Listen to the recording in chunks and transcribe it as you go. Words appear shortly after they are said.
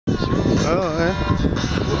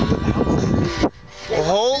Oh, well,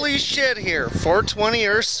 holy shit here. 420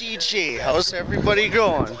 RCG. How's everybody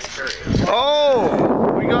going?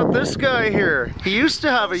 Oh, we got this guy here. He used to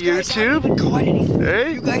have a YouTube.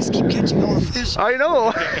 Hey? You guys keep catching all the fish. I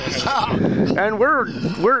know. And we're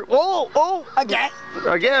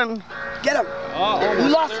again. Get him. You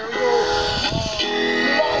lost.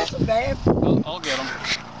 You lost him, babe. I'll get him.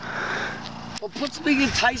 Well, put something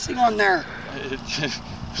enticing on there.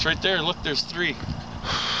 It's right there. Look, there's 3.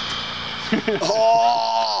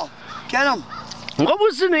 Oh, get him. What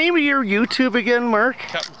was the name of your YouTube again, Mark?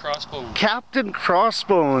 Captain Crossbones. Captain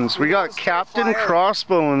Crossbones. We got Captain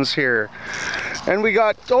Crossbones here. And we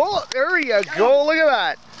got, oh, there you go. Look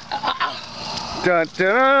at that. Dun,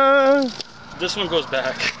 dun. This one goes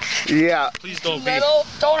back. Yeah. Please don't be.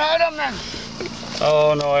 Don't hurt him then.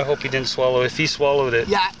 Oh no, I hope he didn't swallow it. If he swallowed it.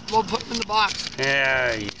 Yeah, we'll put him in the box.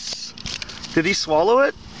 Yeah, he's... Did he swallow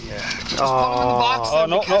it? Yeah. Just put him in the box Oh, then,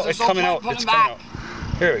 no, because it's there's coming no out. point It's putting coming him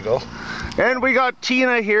out. Here we go. And we got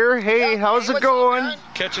Tina here. Hey, how's it going?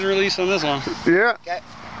 Catch and release on this one. Yeah. Okay.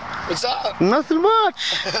 What's up? Nothing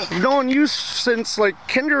much. Known you since like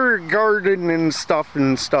kindergarten and stuff. I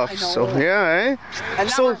know. So yeah, eh? And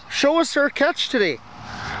So now show us our catch today.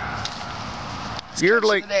 You're catch of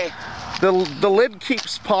like the day. the lid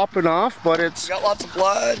keeps popping off, but it's We got lots of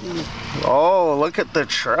blood. And oh, look at the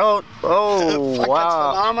trout. Oh fuck,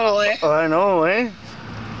 wow. that's phenomenal, eh? I know, eh?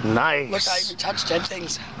 Nice. Look, I even touched dead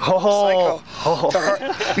things. Oh, Psycho.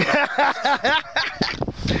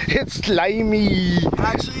 It's slimy.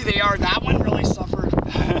 Actually, they are. That one really suffered.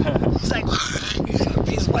 It's like he's got a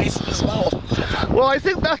piece of ice in his mouth. Well, I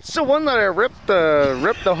think that's the one that I ripped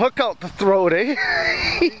the hook out the throat, eh?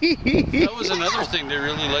 That was another thing they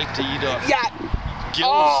really like to eat off. Yeah. Gills.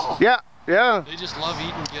 Oh. Yeah, yeah. They just love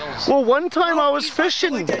eating gills. Well, one time I was He's not fishing.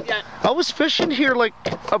 fully dead yet. I was fishing here like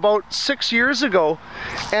about 6 years ago,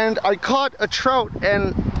 and I caught a trout,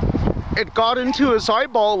 and it got into his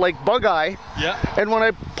eyeball like bug eye. Yeah. And when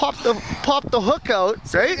I popped the hook out,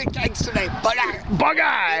 right? Big gangster name, Bug Eye. Bug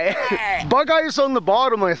eye. Bug eye's on the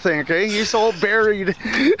bottom, I think. Eh? He's all buried.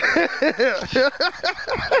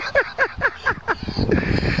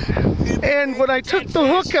 And when I took the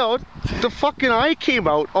hook out, the fucking eye came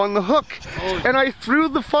out on the hook. Oh. And I threw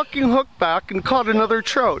the fucking hook back and caught another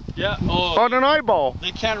trout Yeah. Oh. on an eyeball.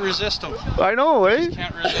 They can't resist them. I know, eh?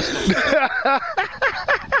 Can't resist them.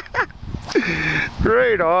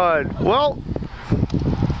 Right on. Well,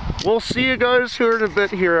 we'll see you guys here in a bit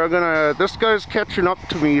here. This guy's catching up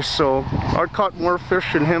to me, so I caught more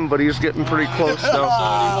fish than him, but he's getting pretty close now.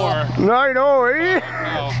 Not anymore. I know, eh?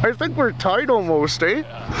 No. I think we're tied almost, eh?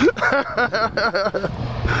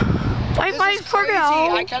 Bye bye for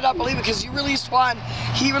now. I cannot believe it because you released one,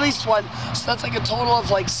 he released one, so that's like a total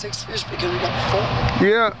of like 6 fish because we got 4.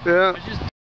 Yeah, yeah. I just